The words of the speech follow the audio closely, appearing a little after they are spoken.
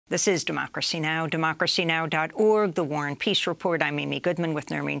This is Democracy Now!, democracynow.org, The War and Peace Report. I'm Amy Goodman with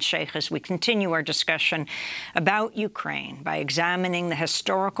Nermeen Sheikh as we continue our discussion about Ukraine by examining the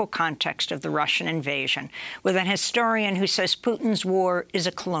historical context of the Russian invasion with an historian who says Putin's war is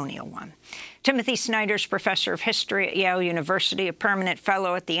a colonial one. Timothy Snyder is professor of history at Yale University, a permanent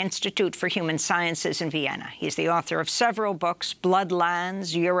fellow at the Institute for Human Sciences in Vienna. He's the author of several books,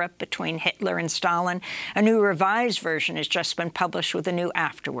 Bloodlands, Europe Between Hitler and Stalin. A new revised version has just been published with a new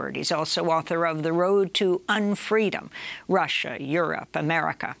afterword. He's also author of The Road to Unfreedom, Russia, Europe,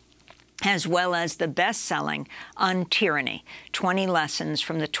 America, as well as the best-selling On Tyranny, 20 Lessons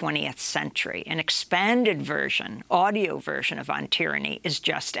from the 20th Century. An expanded version, audio version of On Tyranny is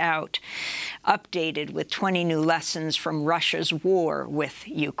just out, updated with 20 new lessons from Russia's war with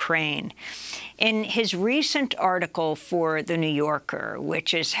Ukraine. In his recent article for The New Yorker,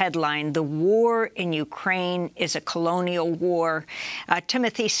 which is headlined, "The War in Ukraine is a Colonial War,"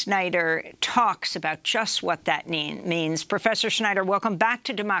 Timothy Snyder talks about just what that means. Professor Snyder, welcome back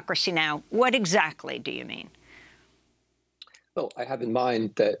to Democracy Now! What exactly do you mean? Well, I have in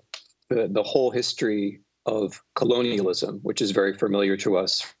mind that the whole history of colonialism, which is very familiar to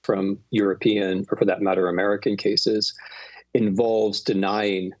us from European, or for that matter, American cases, involves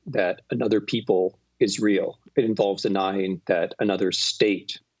denying that another people is real. It involves denying that another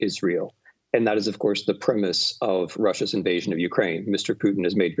state is real. And that is, of course, the premise of Russia's invasion of Ukraine. Mr. Putin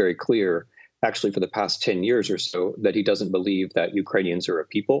has made very clear, actually for the past 10 years or so, that he doesn't believe that Ukrainians are a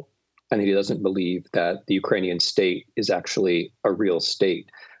people, and he doesn't believe that the Ukrainian state is actually a real state.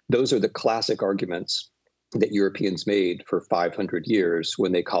 Those are the classic arguments that Europeans made for 500 years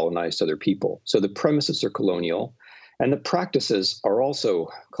when they colonized other people. So the premises are colonial, and the practices are also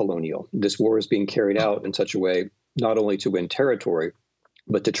colonial. This war is being carried out in such a way not only to win territory,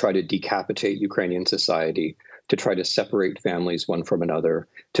 but to try to decapitate Ukrainian society, to try to separate families one from another,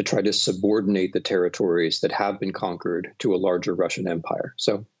 to try to subordinate the territories that have been conquered to a larger Russian empire.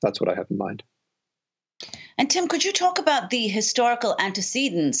 So that's what I have in mind. And Tim, could you talk about the historical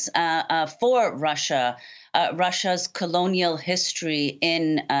antecedents for Russia, Russia's colonial history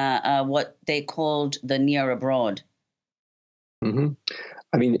in what they called the near abroad? Mm-hmm.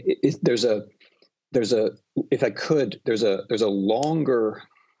 I mean, there's a longer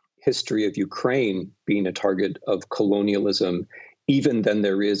history of Ukraine being a target of colonialism, even than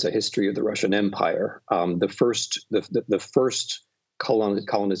there is a history of the Russian Empire. The first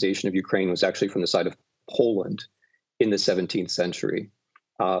colonization of Ukraine was actually from the side of Poland in the 17th century.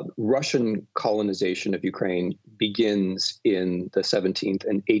 Russian colonization of Ukraine begins in the 17th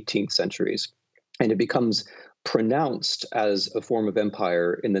and 18th centuries, and it becomes pronounced as a form of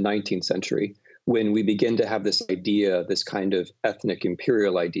empire in the 19th century, when we begin to have this idea, this kind of ethnic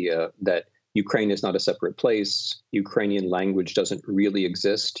imperial idea, that Ukraine is not a separate place, Ukrainian language doesn't really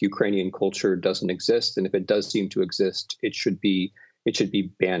exist, Ukrainian culture doesn't exist, and if it does seem to exist, it should be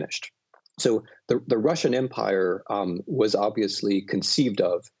banished. So the Russian Empire was obviously conceived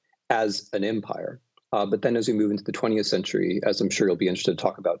of as an empire. But then as we move into the 20th century, as I'm sure you'll be interested to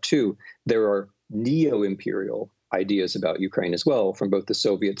talk about too, there are neo-imperial ideas about Ukraine as well, from both the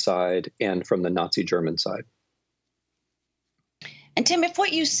Soviet side and from the Nazi German side. And Tim, if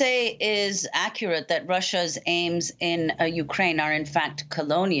what you say is accurate, that Russia's aims in Ukraine are in fact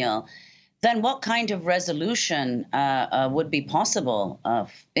colonial, then what kind of resolution would be possible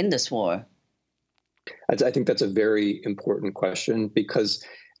in this war? I think that's a very important question because,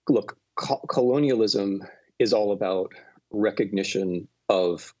 look, colonialism is all about recognition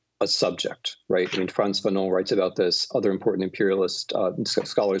of a subject, right? I mean, Frantz Fanon writes about this. Other important imperialist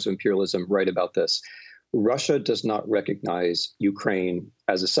scholars of imperialism write about this. Russia does not recognize Ukraine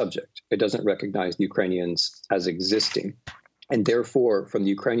as a subject. It doesn't recognize the Ukrainians as existing. And therefore, from the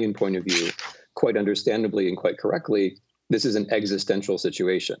Ukrainian point of view, quite understandably and quite correctly, this is an existential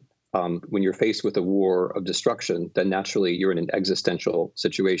situation. When you're faced with a war of destruction, then naturally you're in an existential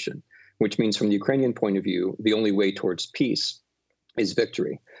situation, which means from the Ukrainian point of view, the only way towards peace is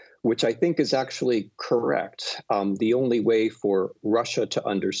victory, which I think is actually correct. The only way for Russia to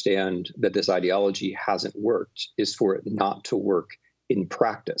understand that this ideology hasn't worked is for it not to work in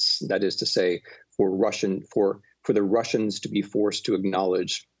practice. That is to say, for the Russians to be forced to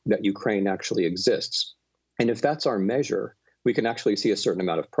acknowledge that Ukraine actually exists. And if that's our measure, we can actually see a certain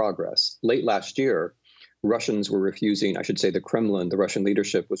amount of progress. Late last year, Russians were refusing, I should say the Kremlin, the Russian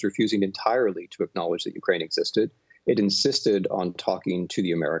leadership was refusing entirely to acknowledge that Ukraine existed. It insisted on talking to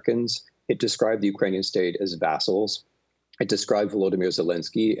the Americans. It described the Ukrainian state as vassals. It described Volodymyr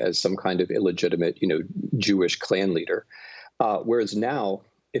Zelensky as some kind of illegitimate, Jewish clan leader. Whereas now,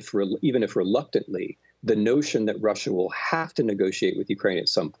 even if reluctantly, the notion that Russia will have to negotiate with Ukraine at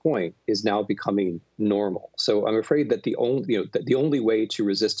some point is now becoming normal. So I'm afraid that the only way to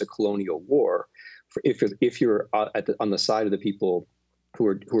resist a colonial war, if you're on the side of the people who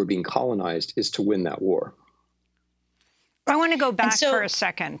are being colonized, is to win that war. I want to go back for a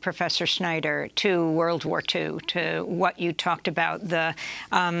second, Professor Snyder, to World War II, to what you talked about,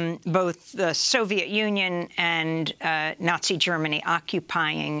 both the Soviet Union and Nazi Germany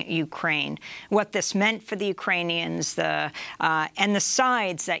occupying Ukraine, what this meant for the Ukrainians, and the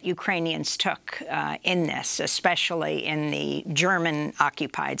sides that Ukrainians took in this, especially in the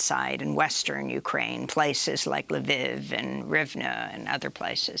German-occupied side in Western Ukraine, places like Lviv and Rivne and other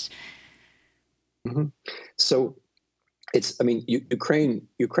places. Mm-hmm. So Ukraine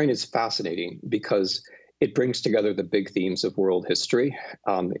is fascinating because it brings together the big themes of world history.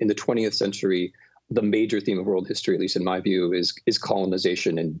 In the 20th century, the major theme of world history, at least in my view, is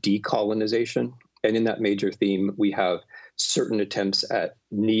colonization and decolonization. And in that major theme, we have certain attempts at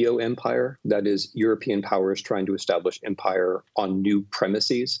neo-empire, that is, European powers trying to establish empire on new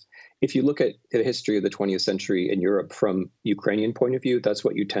premises. If you look at the history of the 20th century in Europe from Ukrainian point of view, that's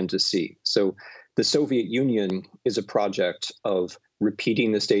what you tend to see. So the Soviet Union is a project of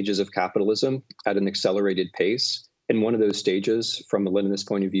repeating the stages of capitalism at an accelerated pace. And one of those stages, from a Leninist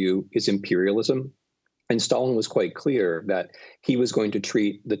point of view, is imperialism. And Stalin was quite clear that he was going to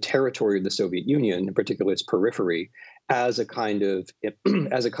treat the territory of the Soviet Union, in particular its periphery, as a kind of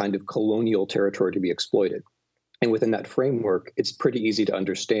colonial territory to be exploited. And within that framework, it's pretty easy to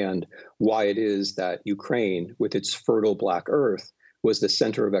understand why it is that Ukraine, with its fertile black earth, was the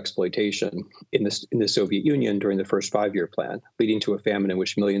center of exploitation in the Soviet Union during the first 5-year plan, leading to a famine in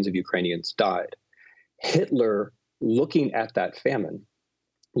which millions of Ukrainians died. Hitler, looking at that famine,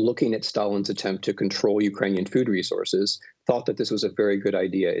 looking at Stalin's attempt to control Ukrainian food resources, thought that this was a very good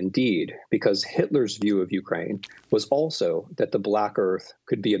idea indeed, because Hitler's view of Ukraine was also that the Black Earth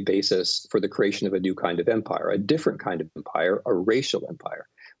could be a basis for the creation of a new kind of empire, a different kind of empire, a racial empire.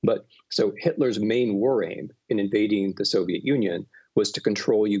 But so Hitler's main war aim in invading the Soviet Union was to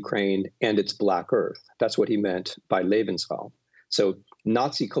control Ukraine and its Black Earth. That's what he meant by Lebensraum. So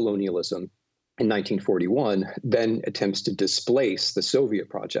Nazi colonialism in 1941 then attempts to displace the Soviet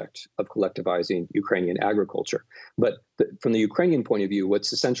project of collectivizing Ukrainian agriculture. But from the Ukrainian point of view,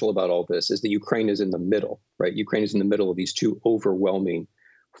 what's essential about all this is that Ukraine is in the middle, right? Ukraine is in the middle of these two overwhelming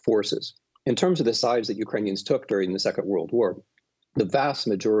forces. In terms of the sides that Ukrainians took during the Second World War, the vast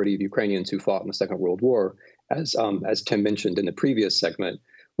majority of Ukrainians who fought in the Second World War, as Tim mentioned in the previous segment,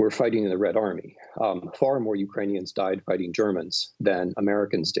 were fighting in the Red Army. Far more Ukrainians died fighting Germans than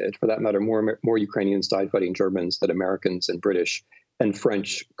Americans did. For that matter, more Ukrainians died fighting Germans than Americans and British and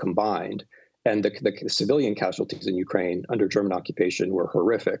French combined. And the civilian casualties in Ukraine under German occupation were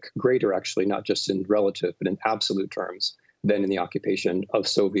horrific, greater actually, not just in relative, but in absolute terms, than in the occupation of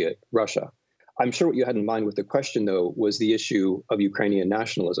Soviet Russia. I'm sure what you had in mind with the question, though, was the issue of Ukrainian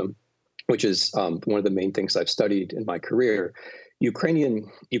nationalism, which is one of the main things I've studied in my career. Ukrainian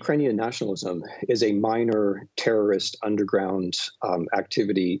nationalism is a minor terrorist underground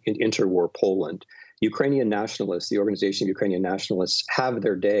activity in interwar Poland. Ukrainian nationalists, the Organization of Ukrainian Nationalists, have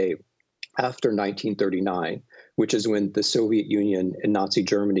their day after 1939, which is when the Soviet Union and Nazi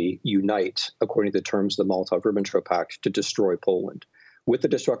Germany unite, according to the terms of the Molotov-Ribbentrop Pact, to destroy Poland. With the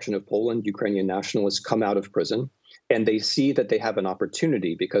destruction of Poland, Ukrainian nationalists come out of prison, and they see that they have an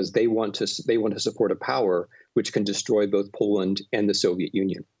opportunity because they want to support a power which can destroy both Poland and the Soviet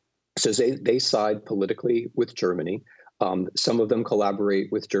Union. So they side politically with Germany. Some of them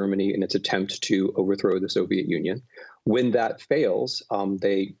collaborate with Germany in its attempt to overthrow the Soviet Union. When that fails,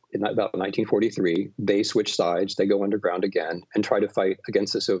 in about 1943, they switch sides, they go underground again, and try to fight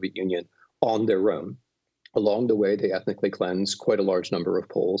against the Soviet Union on their own. Along the way, they ethnically cleanse quite a large number of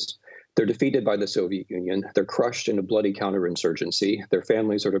Poles. They're defeated by the Soviet Union. They're crushed in a bloody counterinsurgency. Their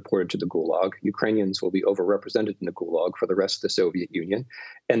families are deported to the Gulag. Ukrainians will be overrepresented in the Gulag for the rest of the Soviet Union.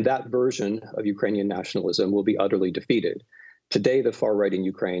 And that version of Ukrainian nationalism will be utterly defeated. Today, the far right in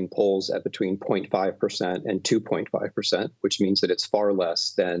Ukraine polls at between 0.5% and 2.5%, which means that it's far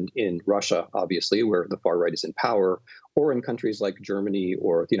less than in Russia, obviously, where the far right is in power, or in countries like Germany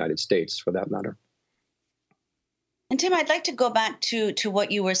or the United States, for that matter. And Tim, I'd like to go back to what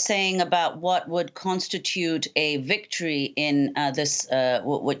you were saying about what would constitute a victory in this,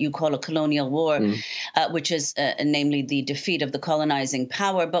 what you call a colonial war, which is namely the defeat of the colonizing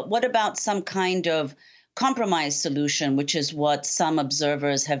power. But what about some kind of compromise solution, which is what some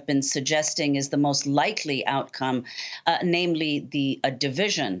observers have been suggesting is the most likely outcome, namely a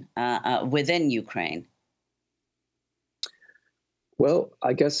division within Ukraine? Well,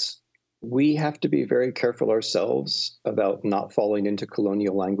 I guess We have to be very careful ourselves about not falling into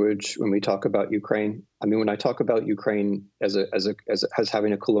colonial language when we talk about Ukraine. I mean, when I talk about Ukraine as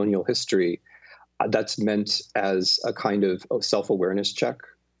having a colonial history, that's meant as a kind of self-awareness check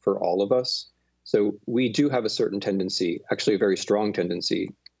for all of us. So we do have a certain tendency, actually a very strong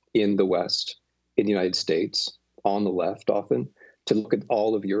tendency in the West, in the United States, on the left often, to look at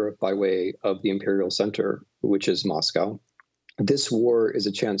all of Europe by way of the imperial center, which is Moscow. This war is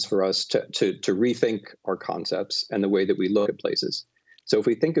a chance for us to rethink our concepts and the way that we look at places. So if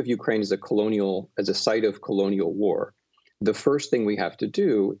we think of Ukraine as a site of colonial war, the first thing we have to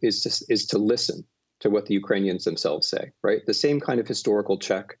do is to listen to what the Ukrainians themselves say, right? The same kind of historical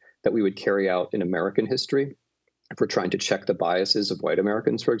check that we would carry out in American history. If we're trying to check the biases of white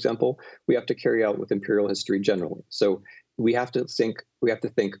Americans, for example, we have to carry out with imperial history generally. So we have to think,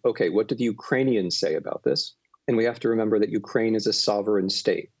 okay, what do the Ukrainians say about this? And we have to remember that Ukraine is a sovereign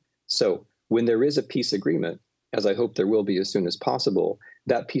state. So when there is a peace agreement, as I hope there will be as soon as possible,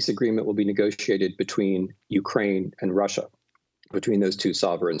 that peace agreement will be negotiated between Ukraine and Russia, between those two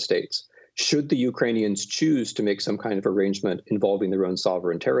sovereign states. Should the Ukrainians choose to make some kind of arrangement involving their own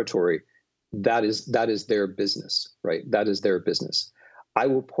sovereign territory, that is their business, right? That is their business. I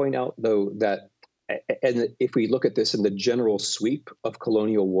will point out, though, that and if we look at this in the general sweep of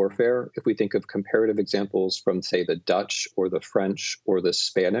colonial warfare, if we think of comparative examples from, say, the Dutch or the French or the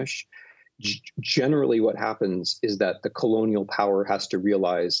Spanish, generally what happens is that the colonial power has to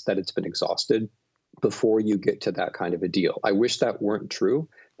realize that it's been exhausted before you get to that kind of a deal. I wish that weren't true,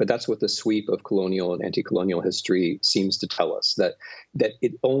 but that's what the sweep of colonial and anti-colonial history seems to tell us, that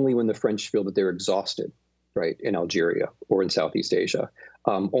it only when the French feel that they're exhausted, right, in Algeria or in Southeast Asia,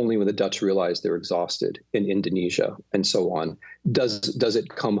 only when the Dutch realize they're exhausted in Indonesia and so on, does it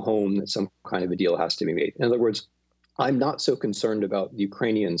come home that some kind of a deal has to be made. In other words, I'm not so concerned about the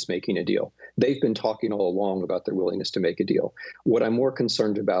Ukrainians making a deal. They've been talking all along about their willingness to make a deal. What I'm more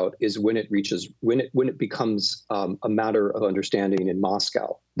concerned about is when it becomes a matter of understanding in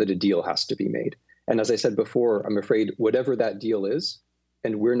Moscow that a deal has to be made. And as I said before, I'm afraid whatever that deal is,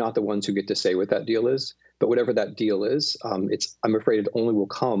 and we're not the ones who get to say what that deal is, but whatever that deal is, I'm afraid it only will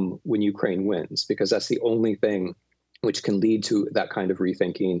come when Ukraine wins, because that's the only thing which can lead to that kind of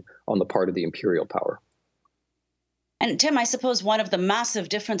rethinking on the part of the imperial power. And Tim, I suppose one of the massive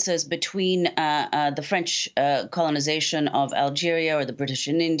differences between the French colonization of Algeria or the British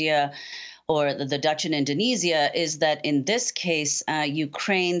in India or the Dutch in Indonesia is that in this case,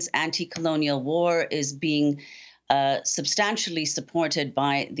 Ukraine's anti-colonial war is being substantially supported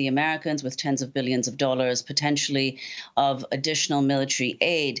by the Americans with tens of billions of dollars, potentially of additional military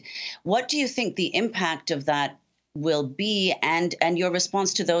aid. What do you think the impact of that will be, and your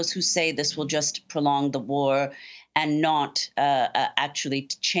response to those who say this will just prolong the war and not actually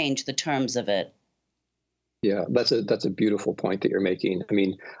change the terms of it? Yeah, that's a beautiful point that you're making. I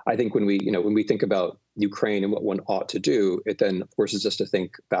mean, I think when we think about Ukraine and what one ought to do, it then forces us to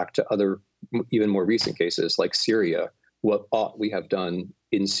think back to other, even more recent cases like Syria. What ought we have done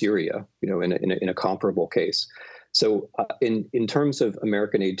in Syria, in a comparable case? So, in terms of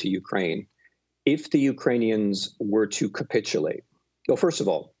American aid to Ukraine, if the Ukrainians were to capitulate, well, first of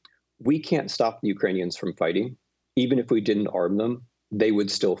all, we can't stop the Ukrainians from fighting. Even if we didn't arm them, they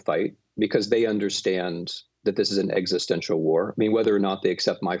would still fight because they understand that this is an existential war. I mean, whether or not they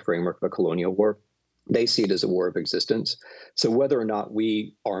accept my framework of a colonial war, they see it as a war of existence. So whether or not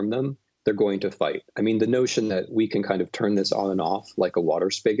we arm them, they're going to fight. I mean, the notion that we can kind of turn this on and off like a water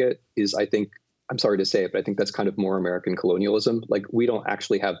spigot is, I think, I'm sorry to say it, but I think that's kind of more American colonialism. Like, we don't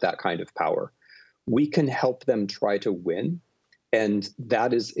actually have that kind of power. We can help them try to win. And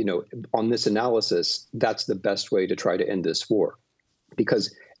that is, on this analysis, that's the best way to try to end this war.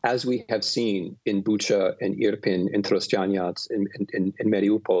 Because as we have seen in Bucha and Irpin, in Trostyanets, in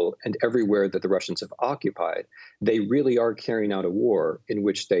Mariupol, and everywhere that the Russians have occupied, they really are carrying out a war in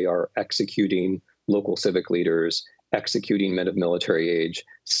which they are executing local civic leaders, executing men of military age,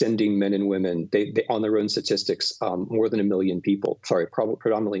 sending men and women, they on their own statistics, more than 1 million people,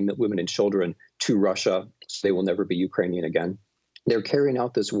 predominantly women and children, to Russia. So they will never be Ukrainian again. They're carrying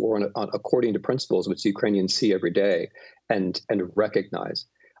out this war according to principles which the Ukrainians see every day and recognize.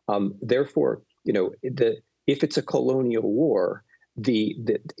 Therefore, if it's a colonial war,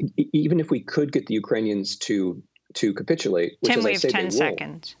 even if we could get the Ukrainians to capitulate, which, Tim, as we I have say, 10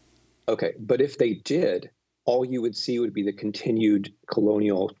 seconds. Okay, but if they did, all you would see would be the continued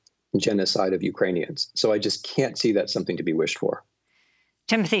colonial genocide of Ukrainians. So I just can't see that something to be wished for.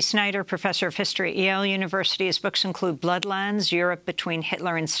 Timothy Snyder, professor of history at Yale University. His books include Bloodlands, Europe Between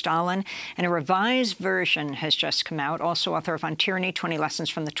Hitler and Stalin, and a revised version has just come out, also author of On Tyranny, 20 Lessons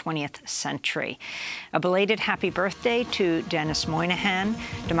from the 20th Century. A belated happy birthday to Dennis Moynihan.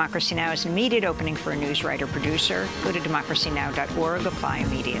 Democracy Now! Is an immediate opening for a news writer-producer. Go to democracynow.org. Apply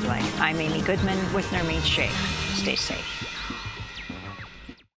immediately. I'm Amy Goodman with Nermeen Sheikh. Stay safe.